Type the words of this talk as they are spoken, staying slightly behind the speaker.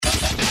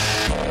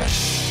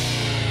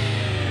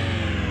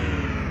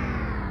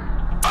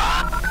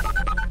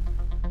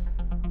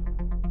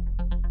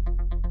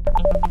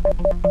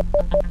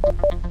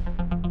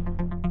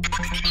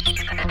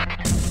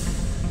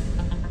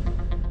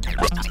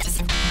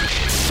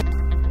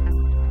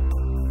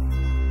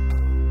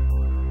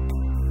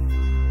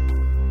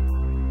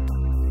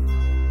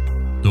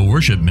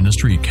Worship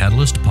Ministry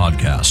Catalyst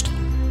podcast.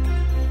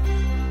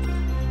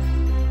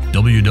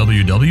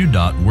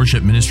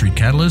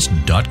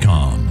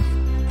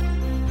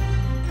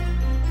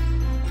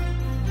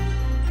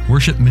 www.worshipministrycatalyst.com.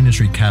 Worship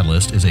Ministry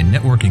Catalyst is a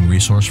networking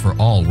resource for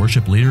all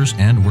worship leaders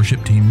and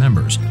worship team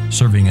members,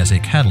 serving as a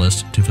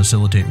catalyst to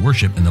facilitate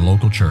worship in the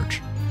local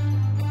church.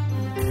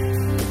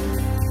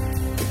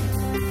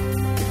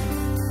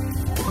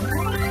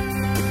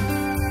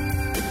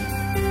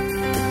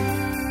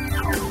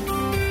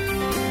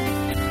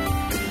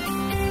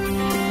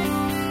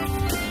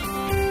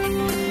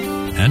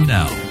 And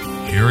now,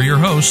 here are your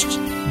hosts,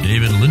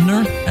 David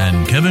Lindner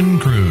and Kevin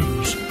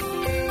Cruz.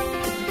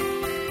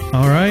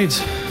 All right.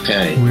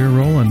 Okay. We're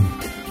rolling.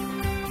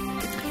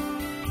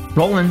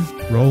 Rolling.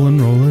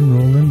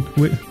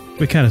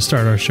 We kind of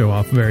start our show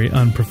off very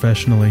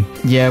unprofessionally.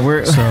 Yeah,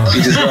 we're You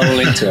just roll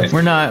into it.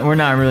 we're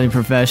not really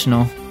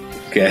professional.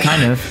 Okay.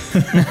 Kind of.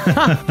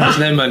 There's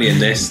no money in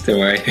this, don't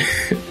worry.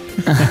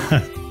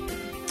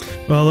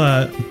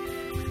 Well,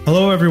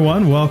 hello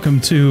everyone. Welcome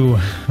to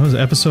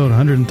episode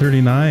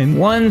 139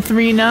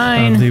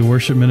 139. of the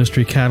Worship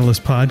Ministry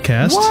Catalyst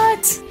podcast.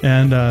 What?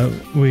 And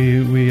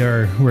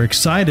we're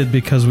excited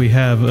because we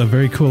have a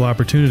very cool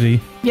opportunity.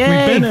 Yay.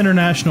 We've been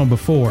international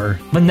before,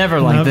 But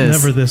never like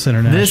this. Never this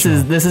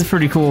international. This is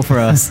pretty cool for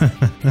us.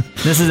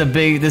 This is a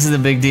big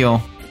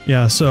deal.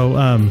 Yeah.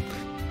 So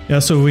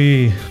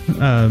we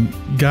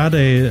got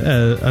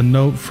a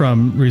note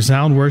from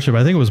Resound Worship.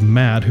 I think it was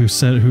Matt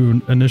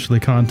who initially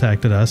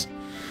contacted us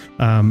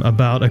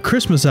about a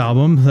Christmas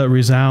album that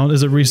Resound.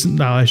 Is it Resound?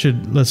 No,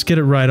 let's get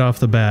it right off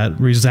the bat.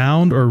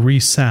 Resound or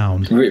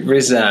Resound?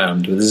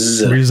 Resound with a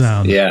Z.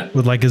 Resound. Yeah.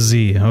 With like a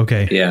Z.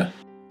 Okay. Yeah.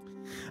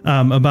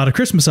 About a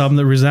Christmas album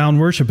that Resound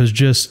Worship has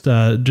just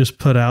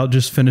put out,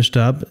 just finished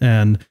up,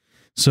 and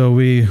so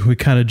we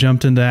kind of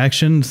jumped into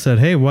action. Said,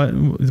 hey, what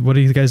do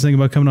you guys think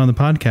about coming on the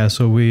podcast?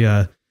 So we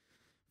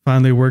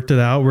finally worked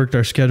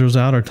our schedules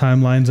out, our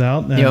timelines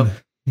out. And, Yep.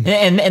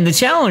 And the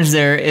challenge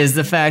there is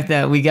the fact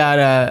that we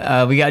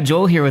got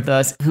Joel here with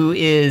us, who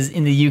is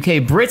in the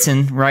UK,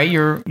 Britain, right?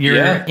 You're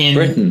in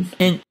Britain.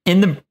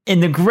 in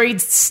the great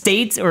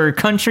state or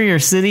country or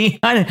city.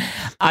 I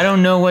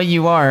don't know what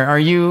you are.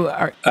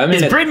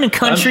 Is Britain a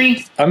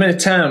country? I'm in a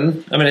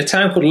town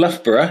called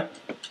Loughborough.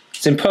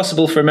 It's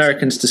impossible for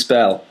Americans to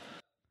spell.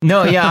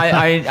 No, yeah,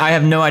 I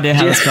have no idea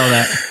how to spell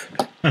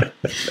that.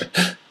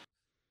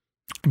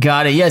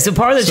 Got it. Yeah. So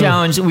part of the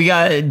challenge, we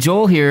got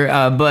Joel here,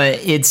 but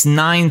it's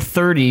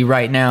 9:30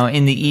 right now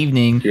in the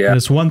evening. Yeah. And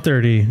it's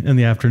 1:30 in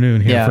the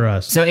afternoon here for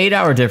us. So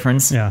 8-hour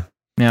difference. Yeah.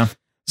 Yeah.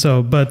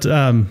 So, but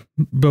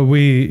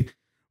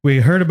we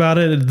heard about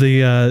it.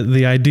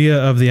 The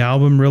idea of the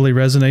album really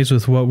resonates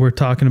with what we're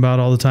talking about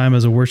all the time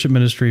as a worship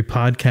ministry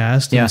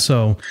podcast. Yeah. And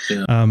so,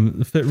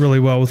 fit really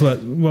well with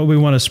what we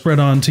want to spread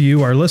on to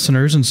you, our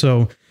listeners. And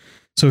so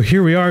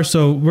here we are.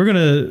 So we're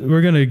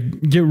gonna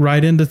get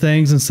right into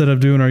things instead of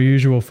doing our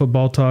usual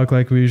football talk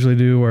like we usually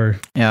do, or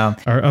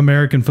our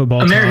American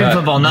football.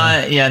 Football,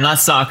 not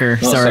soccer.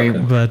 Sorry,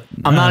 soccer. But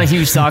I'm not a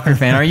huge soccer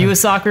fan. Are you a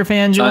soccer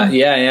fan, Joel?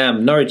 Yeah, I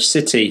am. Norwich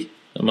City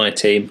on my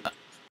team.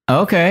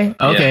 Okay.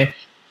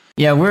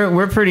 Yeah,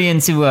 we're pretty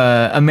into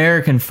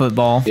American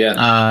football. Yeah.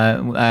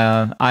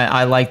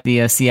 I like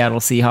the Seattle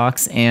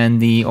Seahawks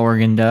and the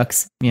Oregon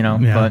Ducks.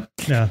 But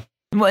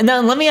well,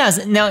 now let me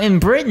ask. Now in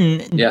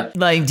Britain,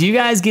 like, do you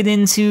guys get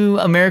into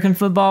American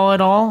football at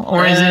all,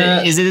 or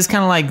is it just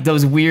kind of like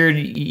those weird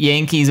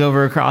Yankees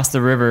over across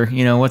the river?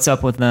 What's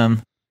up with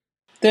them?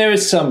 There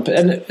is some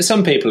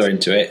people are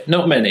into it.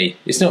 Not many.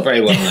 It's not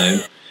very well known.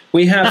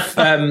 We have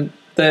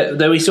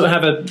we sort of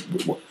have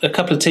a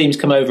couple of teams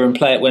come over and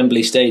play at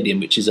Wembley Stadium,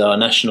 which is our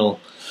national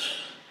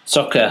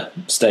soccer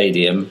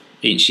stadium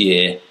each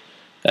year,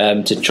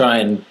 to try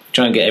and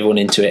get everyone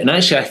into it. And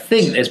actually, I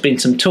think there's been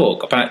some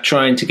talk about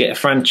trying to get a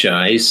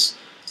franchise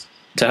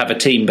to have a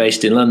team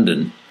based in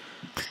London.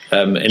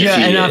 In a few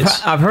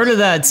years. I've heard of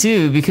that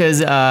too, because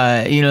the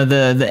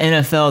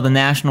NFL, the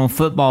National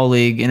Football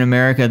League in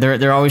America,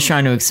 they're always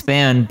trying to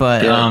expand,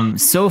 but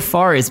so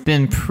far it's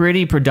been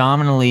pretty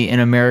predominantly an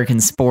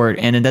American sport,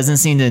 and it doesn't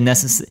seem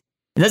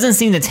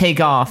to take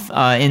off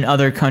in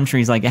other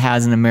countries like it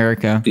has in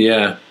America.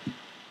 Yeah.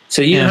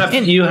 So you have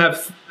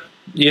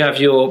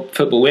your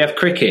football. We have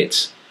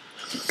cricket.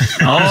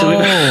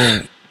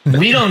 Oh.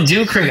 We don't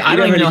do cricket. I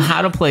don't even know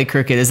how to play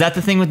cricket. Is that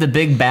the thing with the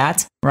big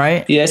bat,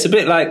 right? Yeah, it's a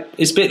bit like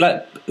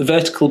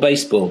vertical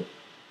baseball.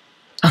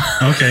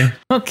 Okay.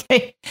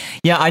 Okay.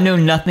 Yeah, I know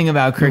nothing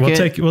about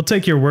cricket. We'll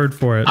take your word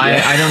for it.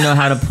 I don't know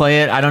how to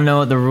play it. I don't know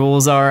what the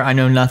rules are. I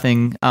know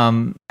nothing.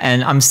 And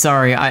I'm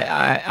sorry.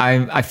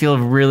 I feel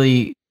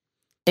really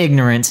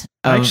ignorant.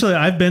 Actually,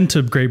 I've been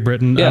to Great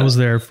Britain. Yeah. I was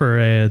there for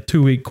a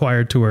 2-week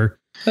choir tour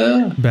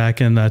back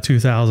in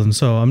 2000.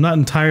 So I'm not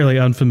entirely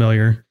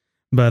unfamiliar,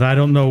 but I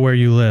don't know where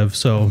you live.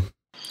 So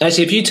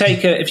actually, if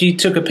you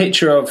took a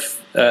picture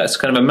of it's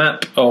kind of a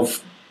map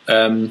of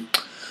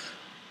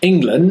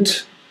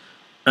England,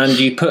 and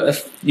you put a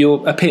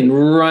pin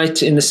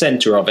right in the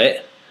centre of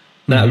it,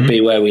 That would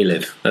be where we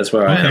live. That's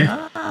where I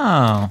am.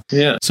 Oh,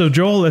 Yeah. So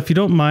Joel, if you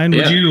don't mind,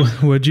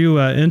 would you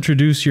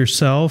introduce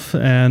yourself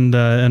and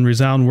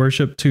Resound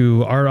Worship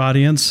to our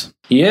audience?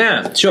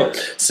 Yeah, sure.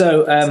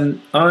 So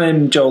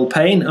I'm Joel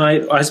Payne.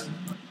 I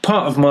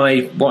part of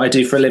what I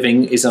do for a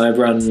living is I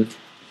run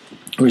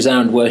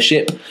Resound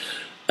Worship,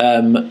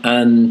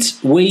 and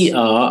we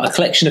are a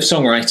collection of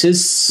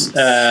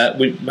songwriters.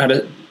 We've had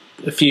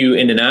a few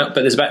in and out,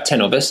 but there's about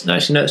 10 of us.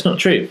 Actually, no, it's not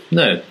true.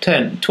 No,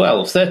 10,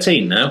 12,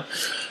 13 now.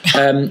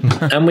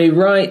 And we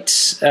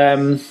write,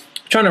 trying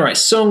to write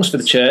songs for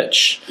the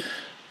church.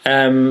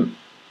 And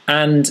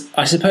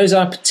I suppose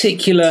our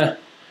particular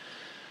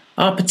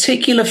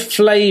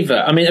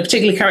flavour, a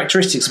particular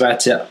characteristics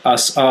about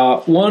us are,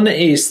 one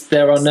is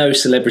there are no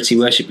celebrity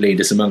worship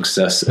leaders amongst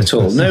us at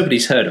all.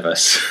 Nobody's heard of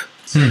us,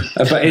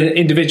 but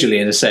individually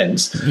in a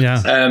sense.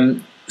 Yeah.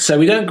 So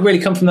we don't really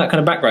come from that kind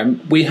of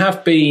background. We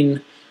have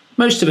been,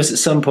 most of us at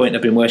some point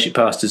have been worship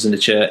pastors in the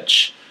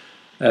church.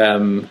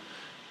 And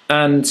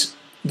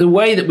the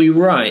way that we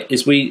write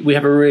is we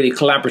have a really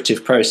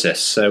collaborative process.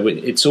 So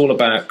it's all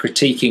about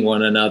critiquing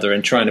one another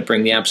and trying to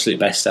bring the absolute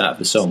best out of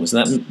the songs.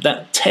 And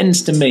that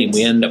tends to mean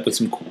we end up with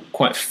some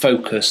quite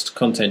focused,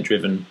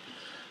 content-driven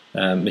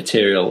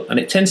material. And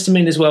it tends to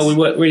mean as well we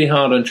work really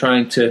hard on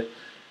trying to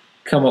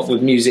come up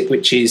with music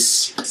which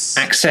is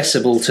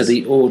accessible to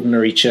the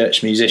ordinary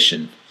church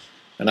musician.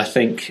 And I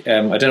think,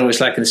 I don't know what it's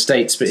like in the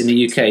States, but in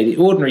the UK, the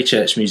ordinary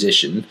church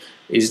musician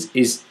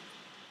is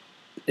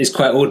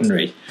quite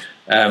ordinary.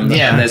 And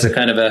there's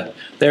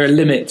there are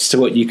limits to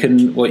what you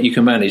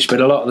can manage. But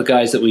a lot of the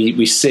guys that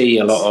we see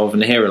a lot of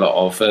and hear a lot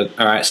of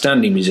are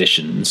outstanding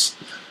musicians.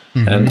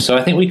 So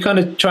I think we kind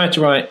of try to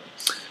write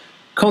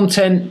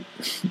content,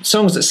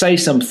 songs that say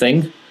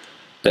something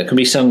that can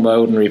be sung by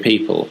ordinary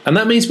people. And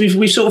that means we've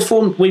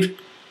formed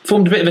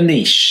a bit of a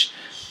niche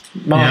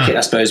market,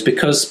 I suppose,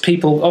 because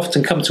people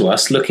often come to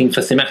us looking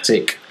for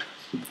thematic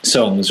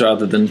songs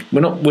rather than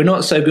we're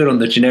not so good on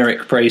the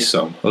generic praise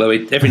song, although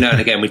every now and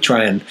again we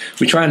try and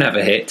have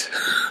a hit.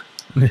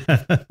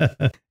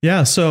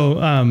 Yeah, so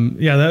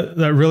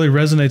that really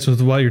resonates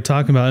with what you're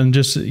talking about, and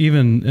just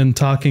even in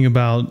talking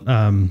about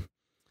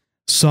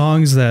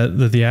songs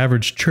that the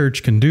average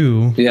church can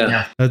do.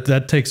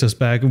 That takes us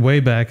way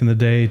back in the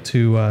day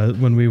to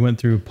when we went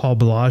through Paul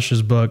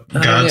Balosh's book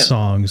God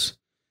Songs.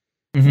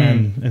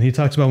 And he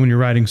talks about when you're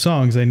writing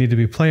songs, they need to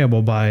be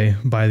playable by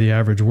the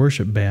average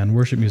worship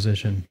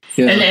musician.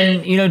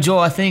 And Joel,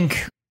 I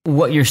think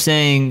what you're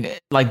saying,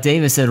 like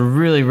David said,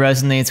 really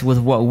resonates with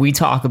what we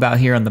talk about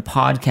here on the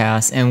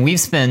podcast. And we've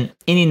spent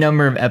any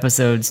number of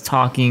episodes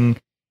talking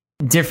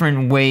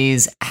different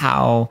ways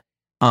how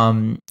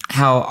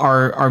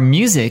our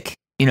music,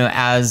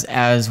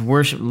 as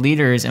worship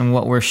leaders and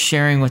what we're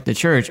sharing with the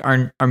church,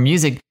 our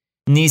music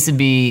needs to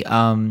be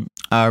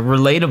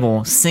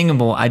relatable,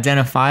 singable,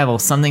 identifiable,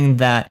 something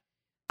that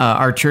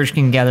our church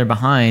can gather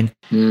behind.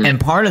 And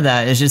part of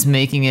that is just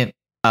making it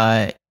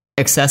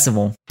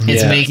accessible.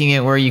 It's making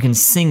it where you can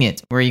sing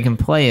it, where you can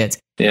play it.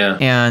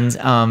 And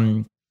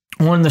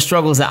one of the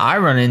struggles that I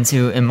run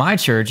into in my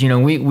church,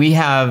 we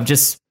have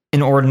just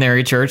an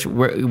ordinary church.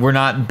 We're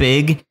not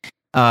big.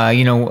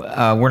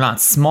 We're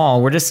not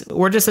small. We're just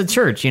a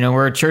church.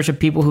 We're a church of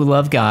people who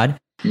love God.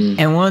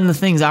 And one of the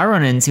things I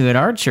run into at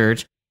our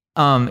church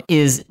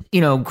is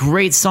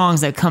great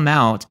songs that come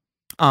out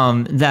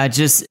that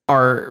just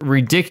are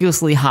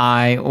ridiculously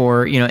high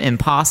or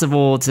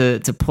impossible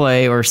to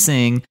play or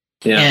sing,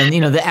 and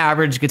the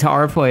average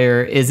guitar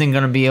player isn't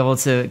going to be able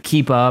to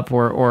keep up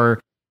or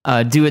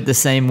do it the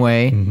same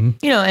way.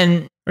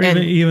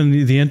 Even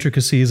the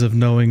intricacies of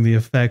knowing the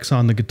effects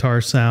on the guitar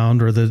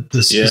sound or the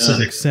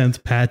specific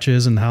synth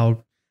patches and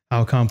how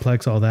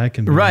complex all that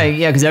can be. Right,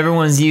 yeah, because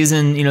everyone's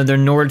using, their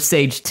Nord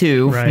Stage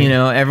 2, right.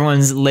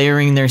 Everyone's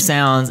layering their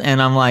sounds,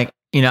 and I'm like,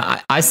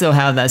 I still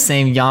have that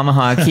same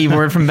Yamaha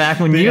keyboard from back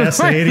when you were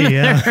S80,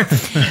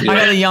 I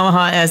got a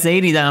Yamaha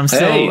S80 that I'm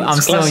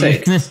still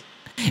using.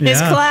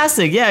 It's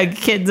classic, yeah,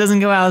 it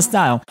doesn't go out of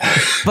style.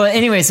 But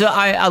anyway, so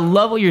I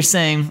love what you're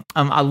saying.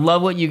 I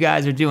love what you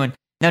guys are doing.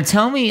 Now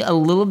tell me a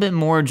little bit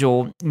more,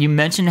 Joel. You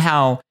mentioned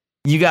how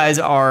you guys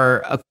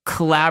are a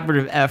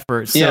collaborative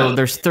effort. So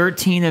there's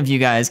 13 of you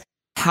guys.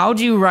 How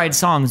do you write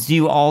songs? Do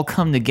you all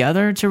come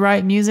together to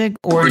write music,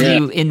 or do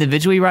you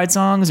individually write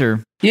songs?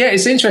 Or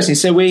it's interesting.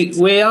 So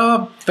we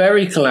are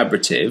very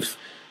collaborative,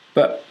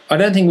 but I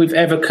don't think we've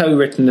ever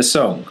co-written a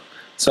song.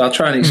 So I'll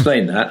try and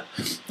explain that,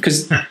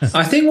 because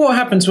I think what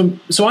happens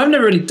so I've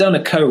never really done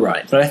a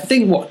co-write, but I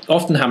think what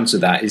often happens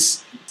with that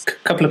is a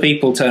couple of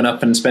people turn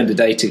up and spend a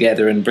day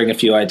together and bring a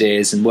few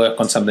ideas and work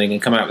on something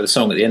and come out with a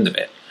song at the end of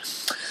it.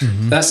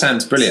 That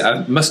sounds brilliant.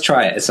 I must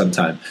try it at some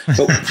time.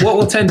 But what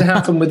will tend to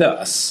happen with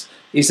us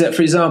is that,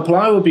 for example,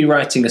 I will be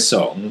writing a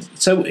song.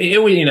 So it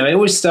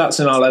always starts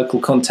in our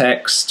local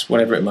context,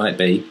 whatever it might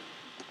be.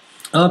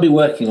 I'll be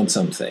working on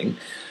something,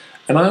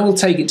 and I will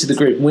take it to the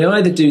group. We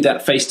either do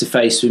that face to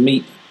face. We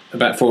meet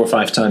about 4 or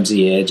 5 times a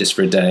year just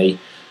for a day,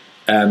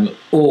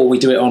 or we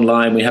do it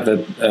online. We have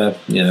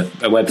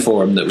a web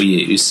forum that we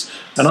use,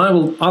 and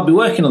I'll be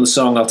working on the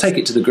song. I'll take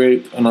it to the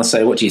group and I'll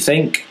say, what do you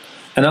think?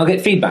 And I'll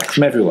get feedback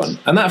from everyone,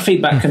 and that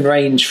feedback can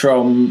range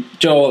from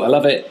Joel, I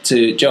love it,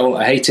 to Joel,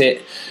 I hate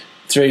it,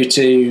 through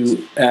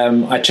to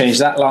I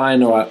changed that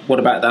line, or what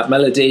about that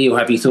melody, or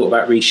have you thought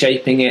about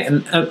reshaping it?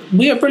 And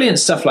we have brilliant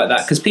stuff like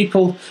that, because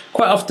people,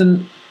 quite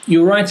often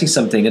you're writing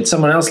something and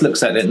someone else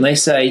looks at it and they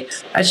say,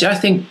 actually, I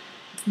think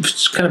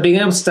kind of being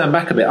able to stand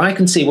back a bit, I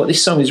can see what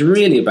this song is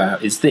really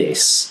about is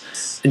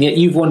this, and yet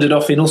you've wandered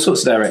off in all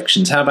sorts of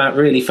directions. How about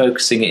really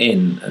focusing it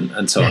in,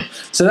 and so on.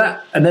 So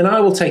that, and then I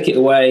will take it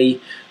away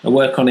and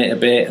work on it a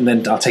bit, and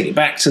then I'll take it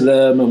back to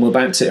them and we'll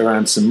bounce it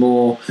around some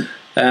more.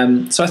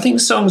 So I think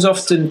songs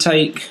often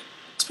take,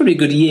 it's probably a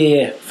good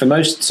year for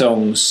most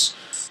songs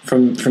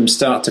from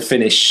start to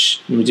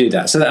finish when we do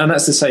that. So and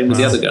that's the same with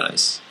the other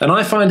guys. And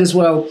I find as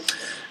well,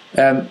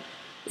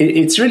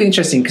 it's really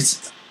interesting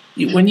because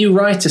when you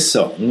write a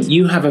song,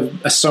 you have a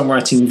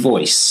songwriting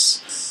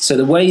voice. So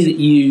the way that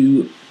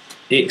you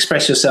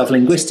express yourself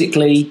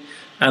linguistically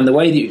and the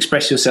way that you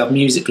express yourself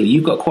musically,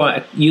 you've got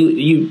quite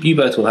you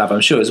both will have,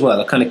 I'm sure as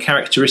well, a kind of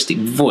characteristic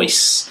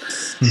voice.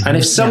 Mm-hmm. And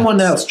if someone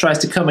else tries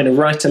to come in and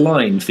write a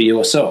line for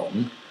your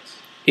song,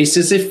 it's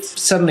as if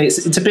suddenly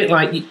it's a bit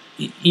like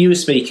you were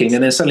speaking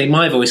and then suddenly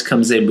my voice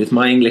comes in with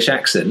my English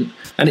accent,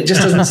 and it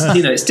just doesn't,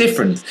 it's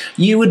different.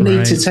 You would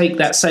need to take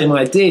that same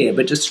idea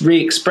but just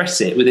re-express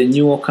it within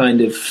your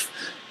kind of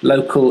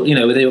local,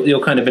 with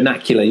your kind of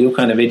vernacular, your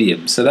kind of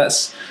idiom. So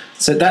that's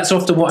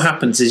often what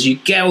happens, is you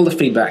get all the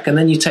feedback and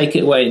then you take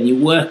it away and you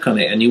work on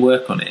it and you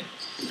work on it.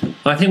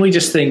 I think we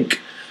just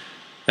think,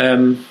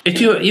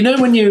 if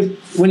when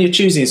you're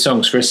choosing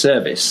songs for a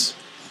service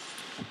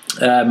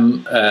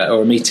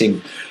or a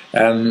meeting,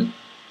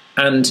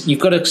 and you've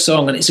got a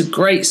song and it's a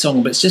great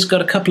song, but it's just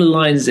got a couple of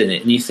lines in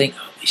it, and you think,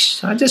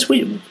 why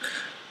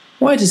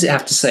does it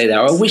have to say that?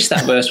 Or I wish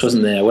that verse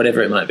wasn't there,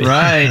 whatever it might be.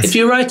 Right. If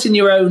you're writing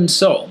your own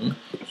song,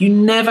 you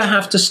never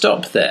have to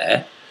stop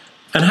there.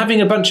 And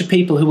having a bunch of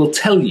people who will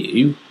tell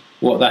you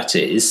what that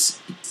is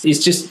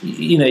just,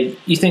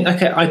 you think,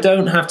 okay, I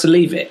don't have to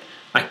leave it.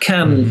 I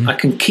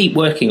can keep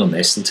working on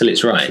this until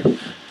it's right.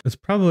 It's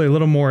probably a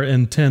little more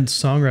intense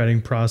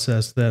songwriting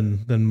process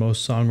than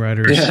most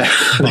songwriters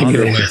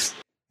bother with.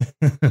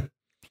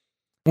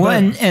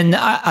 Well, and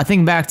I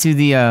think back to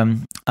the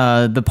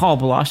Paul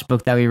Baloche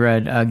book that we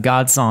read,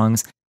 God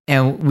Songs,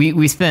 and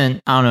we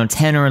spent,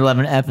 10 or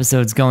 11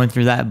 episodes going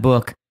through that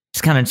book,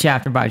 just kind of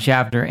chapter by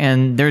chapter.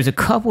 And there's a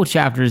couple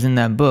chapters in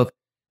that book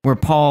where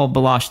Paul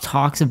Baloche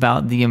talks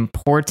about the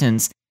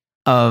importance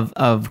of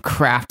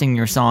crafting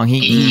your song.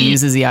 He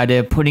uses the idea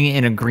of putting it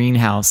in a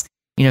greenhouse.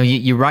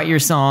 You write your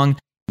song,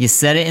 you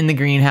set it in the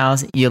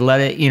greenhouse, you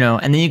let it,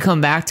 and then you come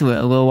back to it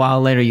a little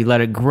while later, you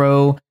let it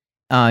grow.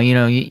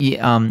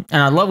 And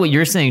I love what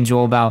you're saying,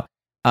 Joel, about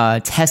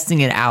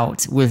testing it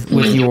out with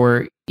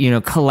your,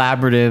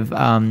 collaborative,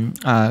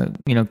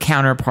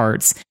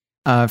 counterparts,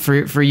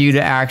 for you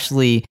to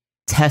actually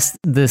test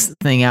this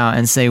thing out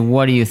and say,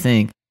 what do you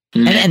think?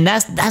 And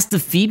that's the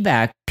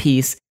feedback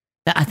piece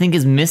that I think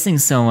is missing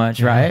so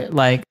much, right?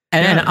 Like,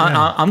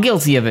 I'm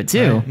guilty of it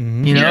too. Right.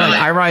 Mm-hmm.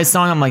 I write a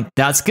song, I'm like,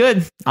 that's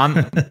good.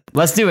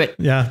 Let's do it.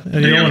 Yeah, and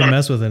you don't want to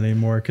mess with it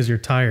anymore because you're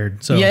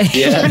tired. So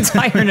I'm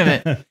tired of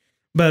it.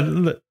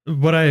 But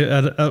what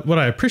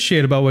I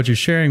appreciate about what you're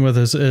sharing with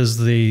us is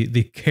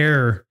the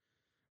care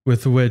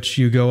with which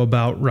you go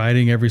about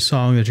writing every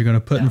song that you're going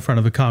to put in front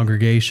of a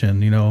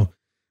congregation.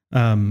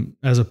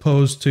 As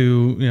opposed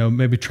to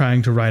maybe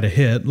trying to write a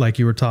hit like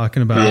you were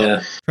talking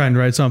about, trying to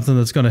write something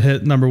that's going to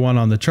hit number one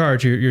on the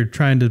chart. You're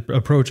trying to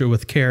approach it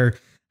with care.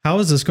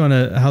 How's this going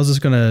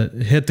to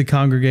hit the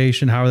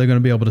congregation? How are they going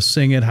to be able to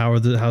sing it?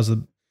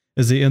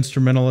 Is the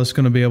instrumentalist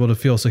going to be able to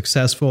feel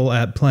successful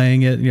at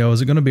playing it?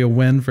 Is it going to be a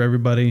win for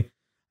everybody?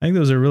 I think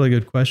those are really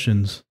good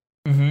questions.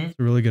 Mm-hmm. It's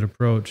a really good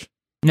approach.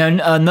 Now,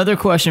 another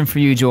question for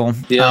you, Joel.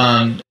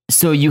 Yeah.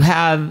 So you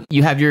have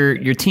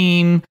your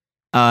team.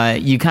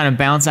 You kind of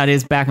bounce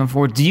ideas back and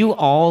forth. Do you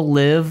all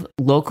live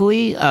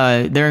locally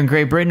there in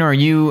Great Britain, or are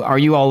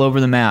you all over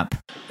the map?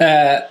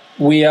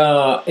 We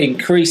are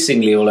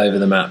increasingly all over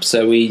the map.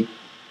 So we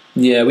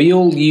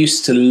all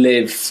used to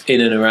live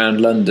in and around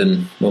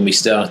London when we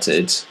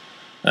started,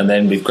 and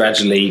then we've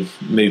gradually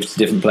moved to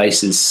different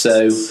places.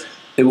 So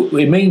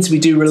it means we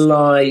do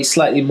rely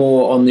slightly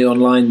more on the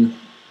online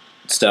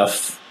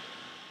stuff,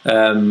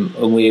 and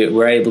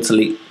we're able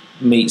to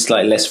meet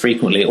slightly less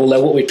frequently.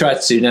 Although what we've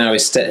tried to do now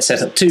is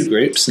set up two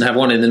groups and have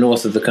one in the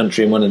north of the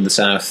country and one in the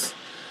south,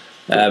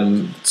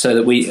 so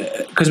that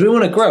because we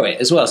want to grow it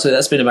as well. So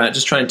that's been about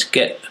just trying to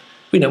get.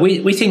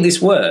 We think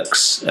this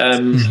works.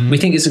 We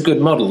think it's a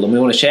good model, and we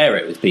want to share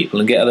it with people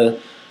and get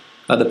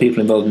other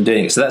people involved in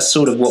doing it. So that's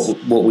sort of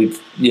what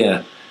we've.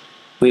 Yeah,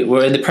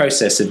 we're in the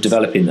process of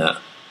developing that.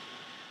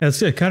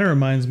 It kind of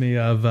reminds me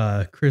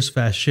of Chris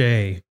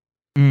Vache.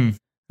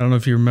 I don't know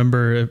if you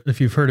remember,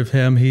 if you've heard of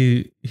him.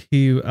 He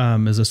is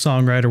a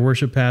songwriter,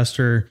 worship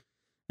pastor,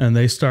 and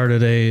they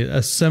started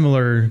a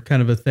similar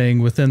kind of a thing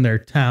within their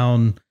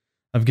town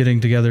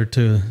getting together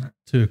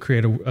to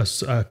create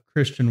a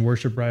Christian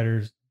worship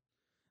writers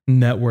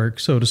network,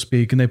 so to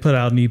speak, and they put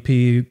out an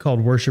EP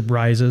called Worship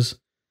Rises.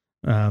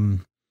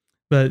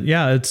 But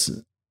yeah,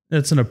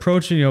 it's an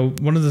approach.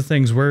 One of the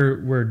things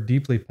we're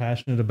deeply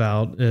passionate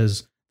about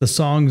is the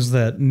songs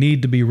that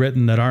need to be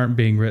written that aren't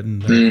being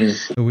written.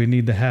 So we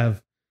need to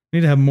have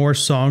more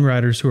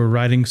songwriters who are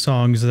writing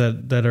songs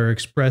that are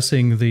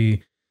expressing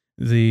the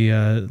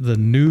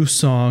new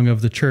song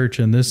of the church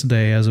in this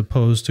day, as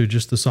opposed to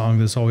just the song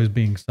that's always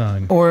being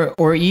sung,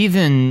 or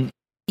even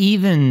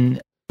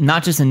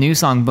not just a new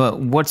song, but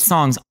what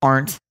songs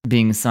aren't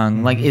being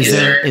sung. Like, is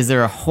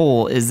there a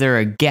hole? Is there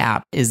a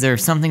gap? Is there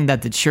something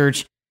that the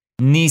church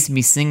needs to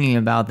be singing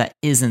about that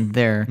isn't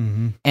there?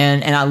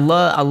 And I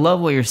love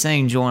what you're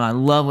saying, Joel, and I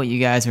love what you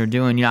guys are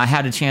doing. I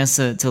had a chance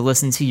to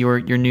listen to your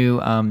new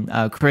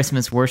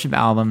Christmas worship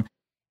album,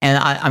 and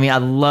I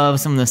love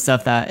some of the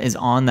stuff that is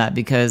on that,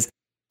 because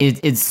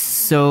it's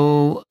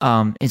so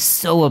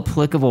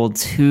applicable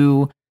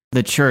to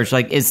the church.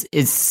 Like,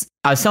 it's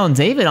I was telling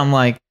David, I'm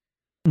like,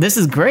 this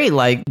is great.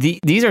 Like,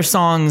 these are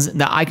songs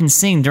that I can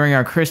sing during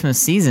our Christmas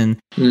season,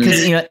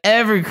 because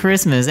every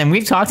Christmas, and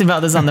we've talked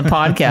about this on the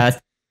podcast.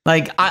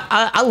 Like,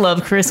 I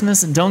love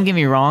Christmas, and don't get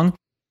me wrong,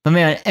 but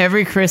man,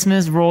 every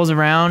Christmas rolls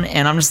around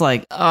and I'm just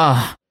like,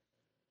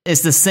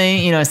 it's the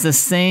same, it's the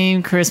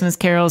same Christmas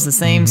carols, the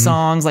same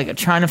songs, like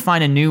trying to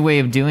find a new way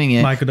of doing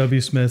it. Michael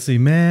W. Smith's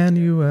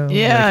Emmanuel.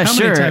 Yeah, like, how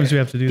many times do we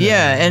have to do that?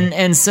 Yeah,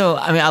 and so,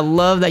 I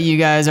love that you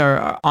guys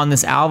are on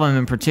this album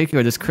in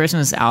particular, this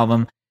Christmas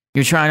album.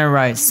 You're trying to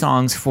write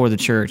songs for the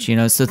church,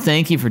 so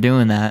thank you for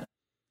doing that.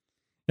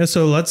 Yeah,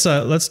 so let's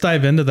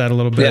dive into that a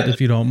little bit, if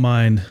you don't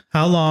mind.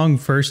 How long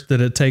first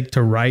did it take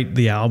to write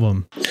the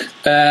album?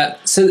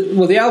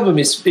 The album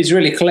is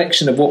really a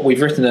collection of what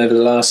we've written over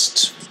the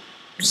last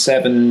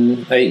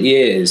 7-8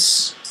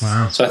 years.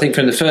 Wow. So I think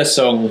from the first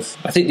song,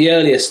 I think the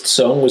earliest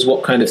song was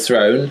What Kind of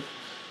Throne,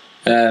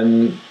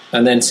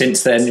 and then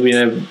since then, we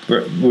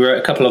wrote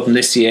a couple of them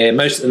this year. And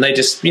they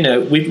just,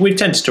 we've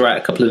tended to write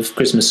a couple of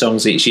Christmas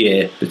songs each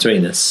year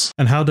between us.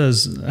 And you've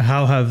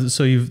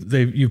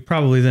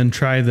probably then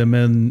tried them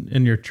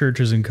in your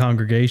churches and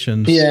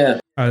congregations. Yeah.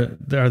 Are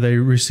they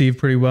received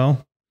pretty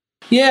well?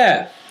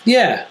 Yeah.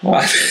 Well,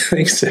 I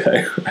think so.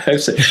 I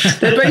hope so.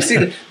 They're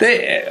basically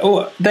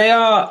they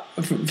are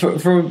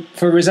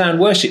for Resound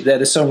Worship. They're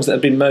the songs that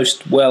have been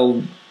most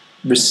well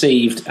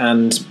received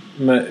and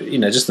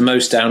just the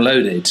most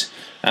downloaded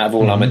out of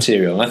all our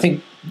material. And I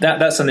think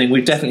that's something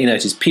we've definitely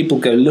noticed. People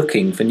go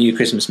looking for new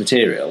Christmas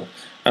material,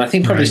 and I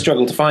think probably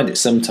struggle to find it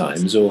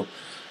sometimes. Or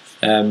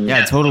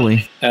yeah,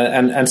 totally.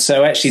 And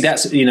so actually,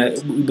 that's we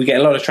get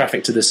a lot of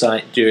traffic to the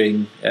site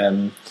during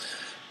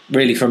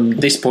really from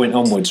this point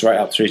onwards, right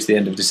up through to the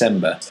end of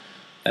December,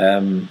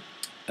 and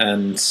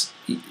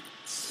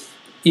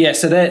yeah.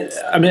 So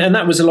and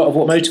that was a lot of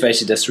what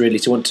motivated us really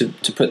to want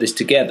to put this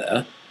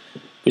together.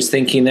 Was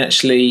thinking,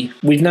 actually,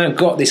 we've now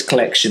got this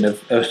collection of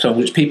songs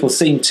which people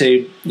seem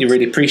to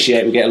really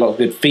appreciate. We get a lot of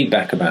good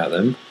feedback about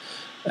them.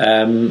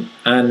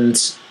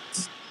 And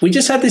we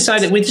just had this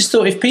idea. We just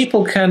thought, if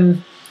people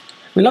can...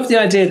 We love the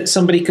idea that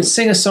somebody could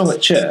sing a song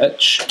at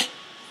church,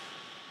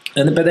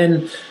 but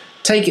then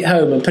take it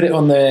home and put it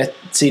on their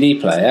CD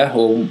player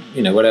or,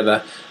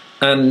 whatever.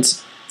 And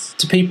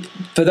to people,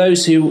 for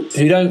those who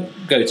don't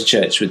go to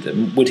church with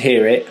them, would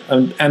hear it.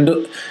 And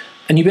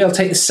you'd be able to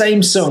take the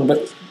same song,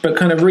 but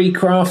kind of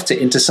recraft it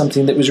into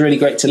something that was really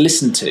great to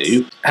listen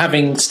to,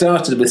 having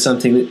started with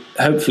something that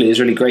hopefully is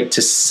really great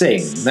to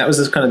sing. That was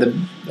a lot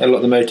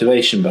of the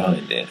motivation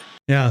behind it.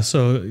 Yeah,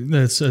 so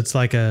it's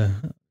like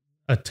a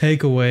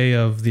takeaway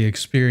of the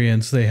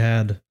experience they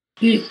had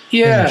in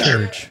the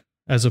church,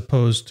 as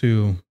opposed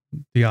to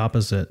the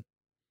opposite.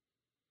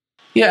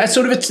 Yeah, it's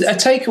sort of a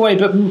takeaway,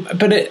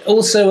 but it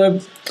also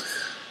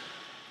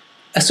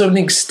a sort of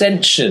an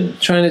extension,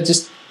 trying to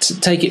just to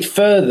take it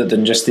further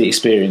than just the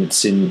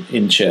experience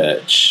in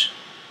church.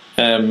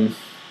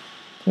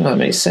 That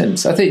makes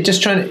sense. I think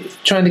just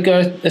trying to go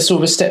a sort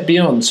of a step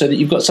beyond, so that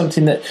you've got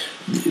something that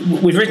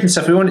we've written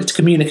stuff. We want it to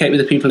communicate with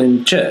the people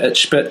in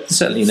church, but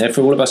certainly,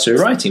 for all of us who are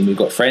writing, we've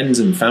got friends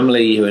and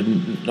family who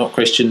are not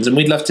Christians, and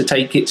we'd love to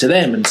take it to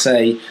them and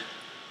say,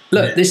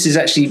 look, this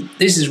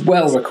is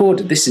well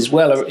recorded. This is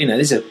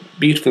these are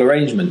beautiful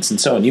arrangements and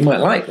so on. You might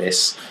like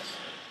this.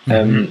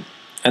 And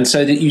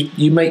so that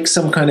you make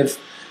some kind of,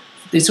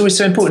 it's always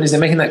so important, is they're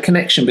making that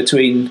connection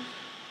between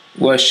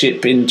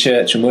worship in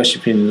church and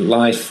worship in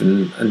life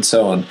and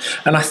so on.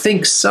 And I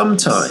think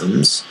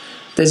sometimes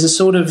there's a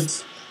sort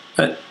of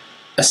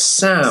a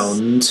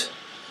sound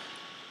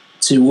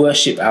to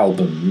worship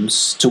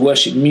albums, to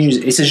worship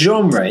music. It's a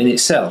genre in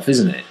itself,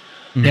 isn't it?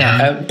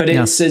 Yeah. But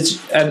it's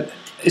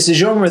a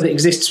genre that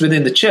exists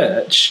within the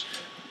church,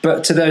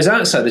 but to those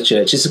outside the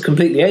church, it's a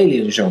completely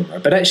alien genre.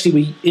 But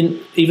actually,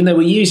 even though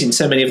we're using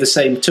so many of the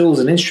same tools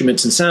and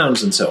instruments and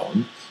sounds and so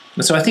on,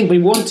 and so I think we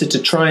wanted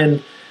to try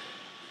and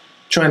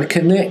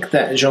connect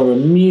that genre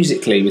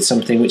musically with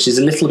something which is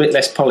a little bit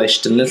less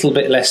polished and a little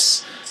bit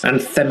less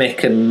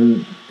anthemic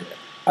and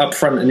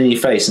upfront and in your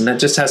face, and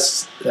that just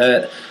has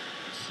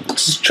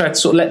just tried to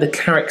sort of let the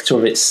character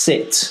of it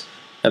sit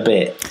a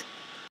bit.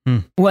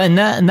 Well, and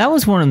that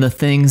was one of the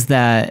things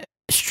that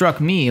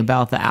struck me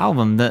about the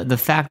album, the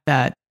fact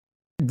that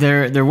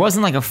there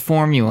wasn't like a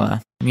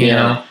formula, you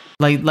know,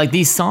 like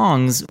these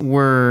songs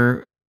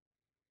were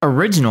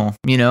original,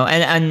 you know,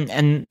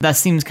 and that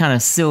seems kind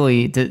of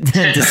silly to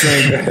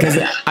say, because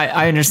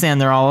I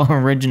understand they're all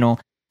original,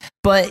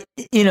 but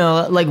you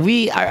know, like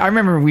I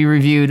remember we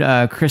reviewed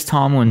Chris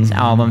Tomlin's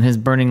album, his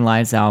Burning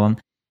Lights album,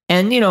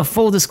 and you know,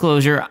 full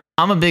disclosure,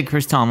 I'm a big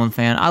Chris Tomlin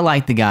fan. I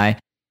like the guy.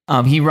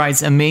 He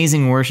writes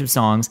amazing worship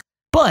songs,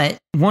 but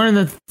one of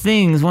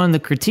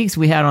the critiques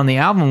we had on the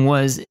album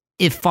was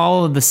it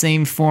followed the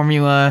same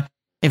formula.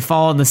 It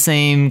followed the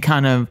same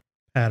kind of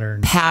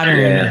pattern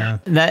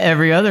that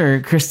every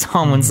other Chris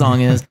Tomlin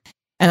song is.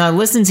 And I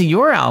listened to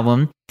your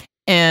album,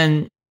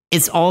 and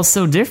it's all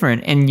so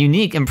different and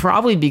unique, and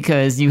probably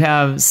because you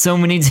have so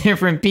many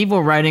different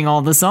people writing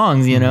all the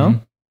songs, you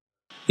know?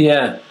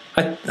 Yeah,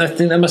 I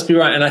think that must be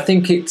right. And I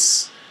think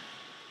it's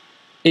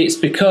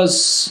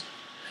because...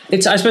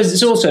 I suppose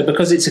it's also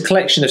because it's a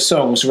collection of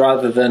songs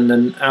rather than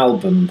an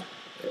album.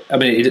 I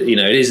mean, it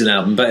is an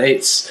album, but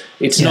it's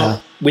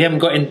not. We haven't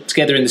got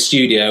together in the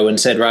studio and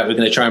said, right, we're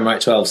going to try and write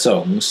 12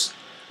 songs,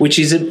 which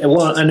is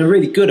a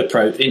really good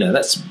approach. You know,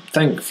 that's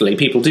thankfully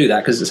people do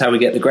that because it's how we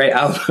get the great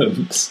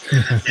albums.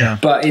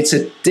 But it's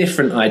a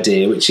different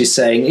idea, which is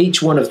saying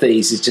each one of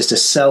these is just a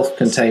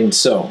self-contained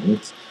song.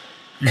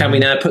 Can we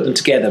now put them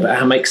together,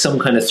 but make some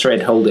kind of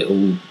thread hold it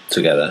all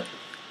together?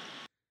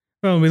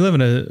 Well, we live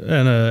in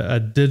a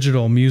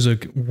digital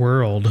music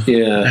world,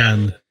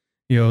 and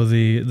you know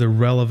the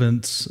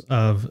relevance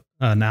of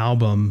an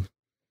album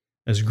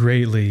is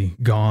greatly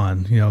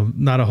gone. You know,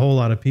 not a whole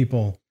lot of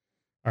people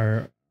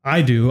are.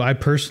 I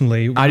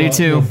personally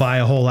will buy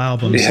a whole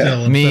album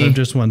still instead of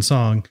just one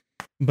song.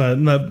 But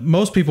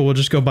most people will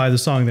just go buy the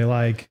song they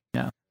like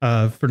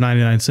for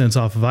 99 cents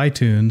off of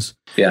iTunes,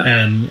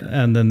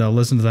 and then they'll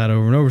listen to that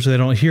over and over, so they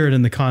don't hear it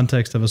in the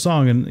context of a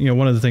song. And you know,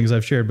 one of the things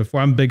I've shared before,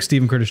 I'm a big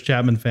Stephen Curtis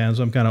Chapman fan,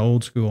 so I'm kind of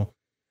old school,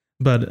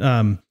 but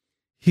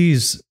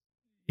he's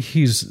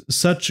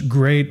such a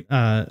great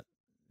artist,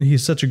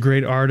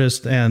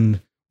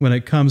 and when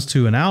it comes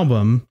to an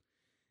album,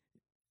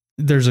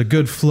 there's a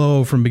good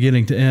flow from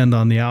beginning to end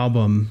on the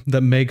album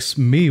that makes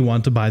me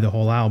want to buy the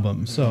whole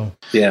album. So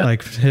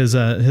like his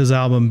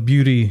album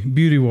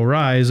Beauty Will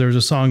Rise, there's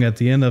a song at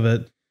the end of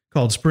it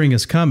called Spring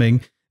Is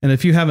Coming. And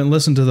if you haven't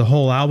listened to the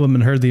whole album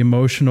and heard the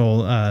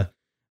emotional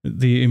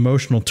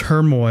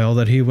turmoil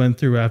that he went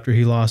through after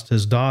he lost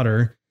his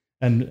daughter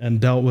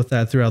and dealt with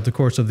that throughout the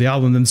course of the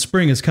album, then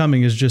Spring Is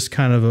Coming is just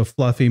kind of a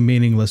fluffy,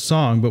 meaning-less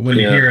song. But when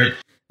you hear it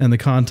in the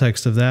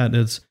context of that,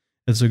 it's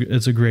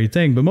a great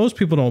thing. But most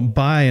people don't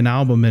buy an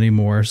album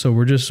anymore, so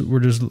we're just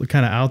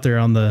kind of out there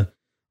on the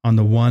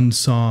one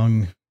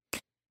song.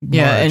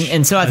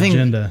 And so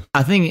agenda.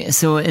 I think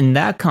so in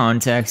that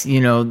context,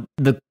 you know,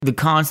 the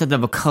concept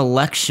of a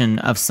collection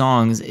of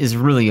songs is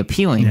really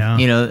appealing.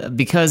 You know,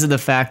 because of the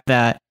fact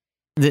that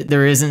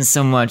there isn't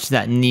so much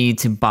that need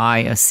to buy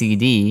a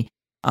CD.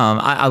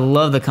 I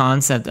love the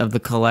concept of the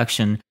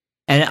collection,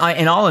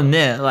 and I'll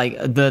admit, like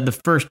the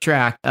first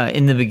track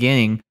in the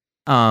beginning.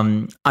 I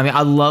mean,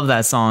 I love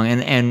that song,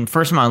 and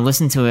first time I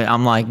listened to it,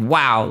 I'm like,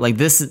 wow, like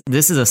this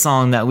is a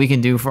song that we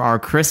can do for our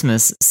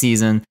Christmas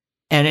season,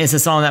 and it's a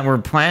song that we're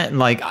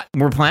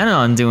planning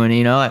on doing.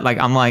 You know, like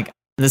I'm like,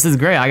 this is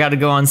great. I got to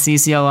go on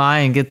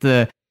CCLI and get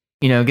the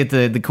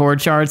chord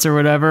charts or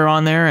whatever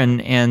on there,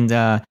 and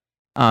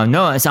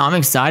no, so I'm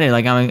excited.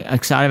 Like I'm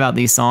excited about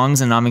these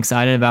songs, and I'm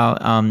excited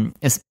about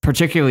it's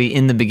particularly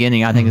in the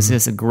beginning. I think it's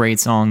just a great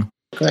song.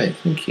 Great,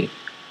 thank you.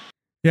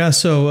 Yeah.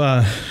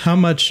 So, how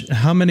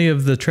many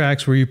of the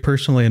tracks were you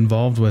personally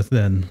involved with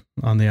then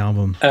on the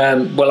album?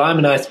 Well, I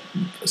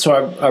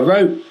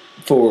wrote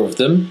 4 of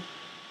them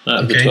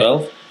out of the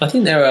 12. I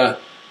think there are,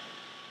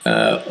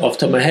 off the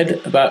top of my head,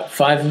 about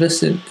 5 of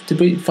us. Did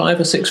we 5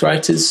 or 6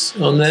 writers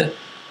on there?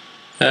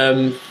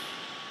 So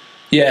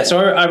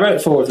I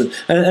wrote 4 of them,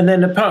 and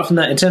then apart from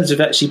that, in terms of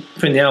actually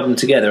putting the album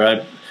together,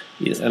 I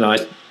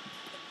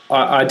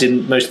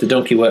did most of the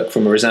donkey work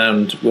from a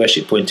Resound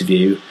worship point of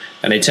view,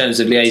 and in terms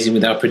of liaising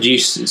with our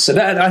producers. So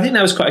I think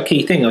that was quite a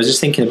key thing. I was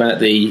just thinking about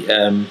the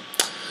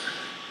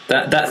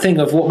that thing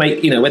of what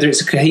whether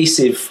it's a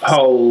cohesive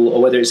whole or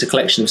whether it's a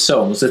collection of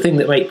songs. The thing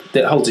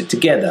that holds it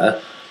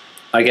together,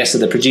 I guess, are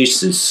the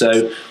producers.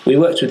 So we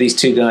worked with these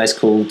 2 guys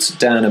called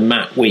Dan and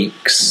Matt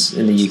Weeks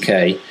in the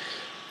UK,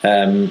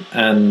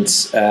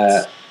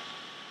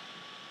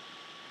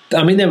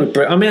 I mean,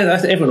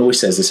 everyone always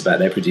says this about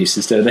their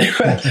producers, don't they?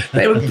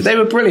 They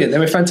were brilliant. They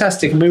were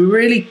fantastic, and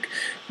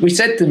we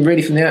said to them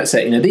really from the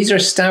outset. You know, these are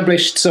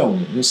established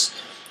songs,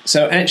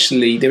 so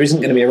actually there isn't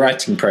going to be a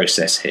writing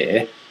process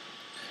here.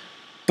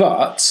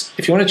 But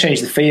if you want to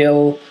change the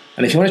feel,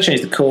 and if you want to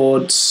change the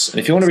chords, and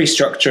if you want to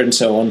restructure and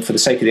so on for the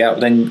sake of the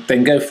album,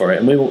 then go for it,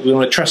 and we want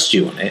to trust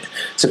you on it.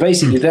 So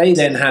basically, they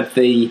then had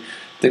that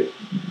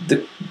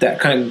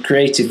kind of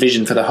creative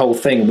vision for the whole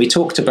thing, and we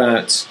talked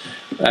about.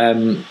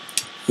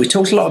 we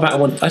talked a lot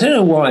about, I don't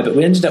know why, but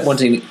we ended up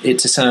wanting it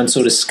to sound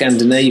sort of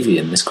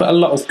Scandinavian. There's quite a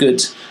lot of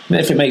good, I don't know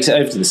if it makes it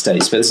over to the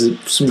States, but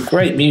there's some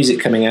great music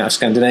coming out of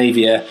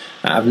Scandinavia,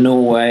 out of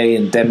Norway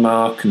and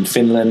Denmark and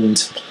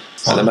Finland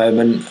at the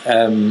moment.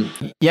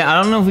 Yeah,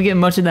 I don't know if we get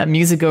much of that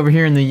music over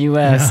here in the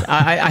US. Yeah.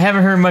 I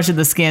haven't heard much of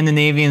the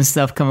Scandinavian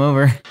stuff come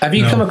over. Have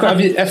you come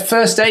across a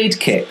First Aid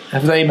Kit?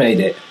 Have they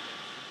made it?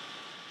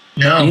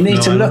 No. You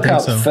need to look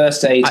up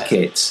First Aid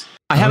Kits.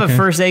 I have a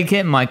First Aid Kit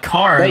in my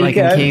car, like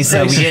in case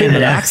we get in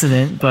an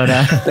accident. But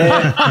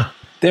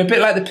they're a bit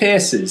like the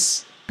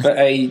Pierces, but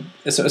a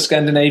sort of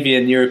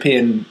Scandinavian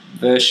European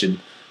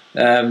version.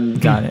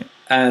 Got it.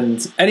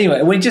 And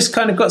anyway, we just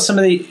kind of got some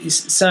of the,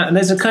 and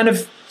there's a kind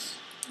of,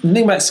 the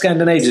thing about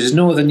Scandinavia is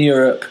Northern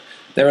Europe,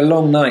 there are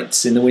long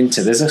nights in the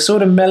winter. There's a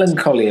sort of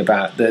melancholy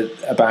about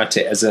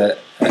it as a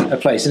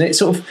place, and it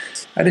sort of,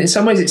 and in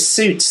some ways it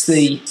suits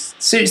the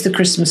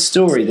Christmas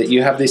story that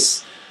you have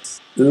this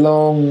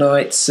long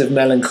nights of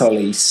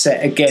melancholy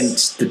set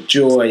against the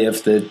joy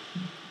of the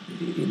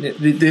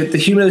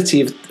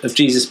humility of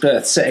Jesus'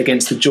 birth, set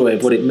against the joy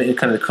of what it meant,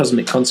 kind of the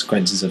cosmic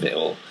consequences of it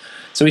all.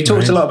 So we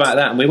talked a lot about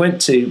that, and we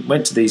went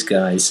to these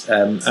guys,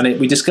 and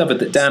we discovered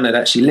that Dan had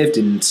actually lived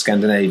in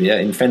Scandinavia,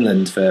 in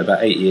Finland, for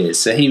about 8 years.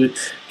 So he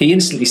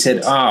instantly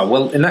said,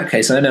 well, in that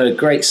case, I know a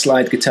great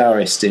slide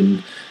guitarist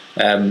in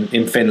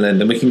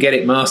Finland, and we can get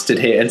it mastered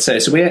here. And so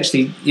we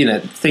actually,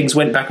 things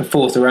went back and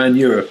forth around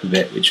Europe a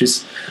bit, which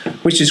is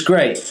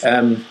great.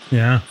 And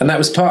that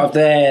was part of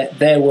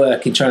their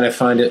work in trying to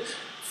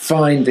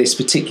find this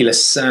particular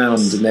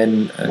sound and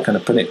then kind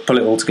of pull it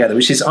all together,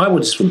 which is, I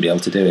just wouldn't be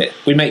able to do it.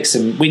 We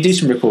do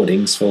some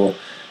recordings for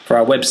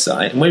our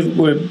website, and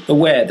we're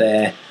aware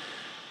they're,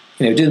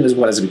 do them as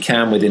well as we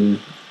can within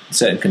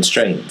certain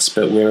constraints,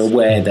 but we're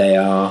aware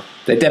they're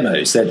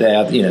demos, that they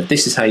are,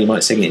 this is how you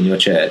might sing it in your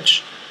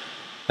church.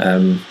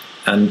 And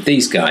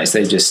these guys,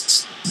 their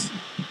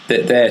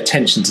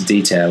attention to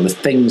detail, the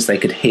things they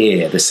could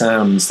hear, the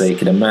sounds they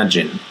could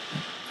imagine,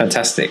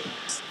 fantastic.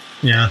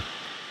 Yeah.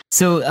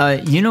 So,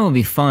 it would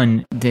be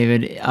fun,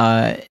 David,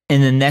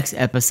 in the next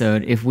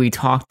episode, if we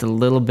talked a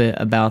little bit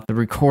about the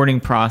recording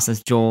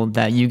process, Joel,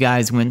 that you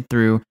guys went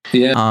through.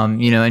 Yeah.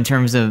 In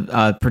terms of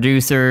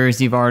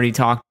producers, you've already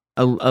talked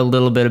a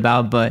little bit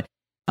about, but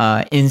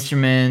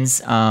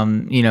instruments,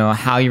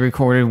 how you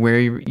recorded, where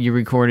you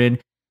recorded.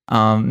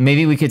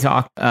 Maybe we could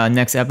talk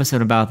next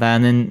episode about that,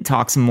 and then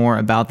talk some more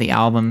about the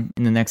album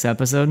in the next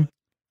episode.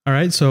 All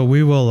right, so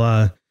we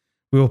will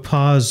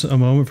pause a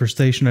moment for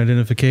station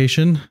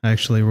identification.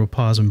 Actually, we'll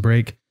pause and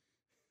break.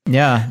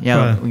 Yeah,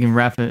 we can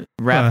wrap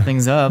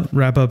things up.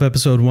 Wrap up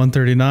episode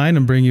 139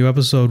 and bring you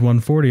episode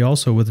 140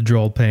 also with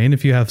Joel Payne.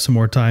 If you have some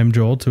more time,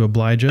 Joel, to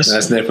oblige us.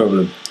 That's no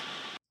problem.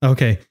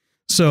 Okay,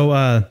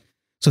 so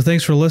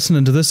thanks for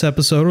listening to this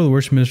episode of the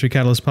Worship Ministry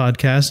Catalyst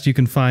podcast. You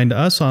can find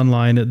us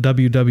online at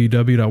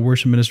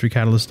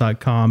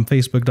www.worshipministrycatalyst.com,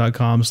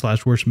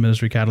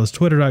 facebook.com/worshipministrycatalyst,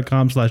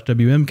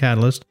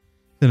 twitter.com/WMCatalyst.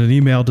 Send an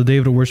email to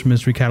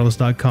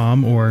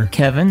david@worshipministrycatalyst.com or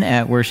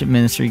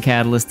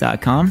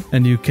kevin@worshipministrycatalyst.com.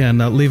 And you can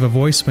leave a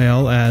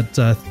voicemail at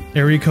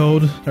area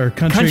code or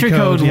country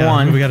code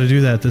 1. We got to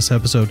do that this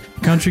episode.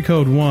 Country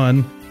code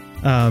 1,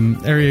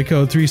 area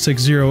code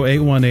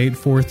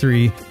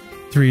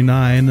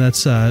 360-818-4339.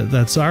 That's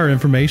our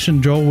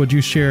information. Joel, would you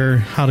share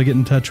how to get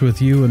in touch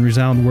with you and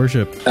Resound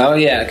Worship? Oh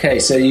yeah, okay.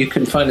 So you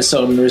can find us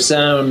on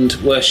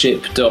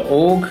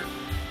resoundworship.org.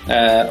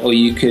 Or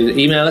you could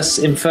email us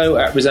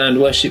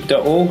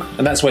info@resoundworship.org,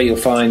 and that's where you'll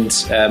find,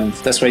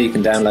 that's where you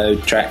can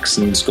download tracks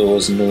and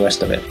scores and all the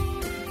rest of it.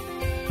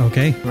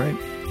 Okay. Right.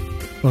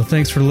 Well,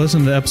 thanks for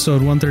listening to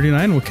episode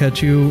 139. We'll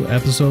catch you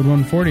episode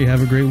 140.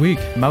 Have a great week.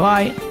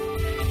 Bye-bye.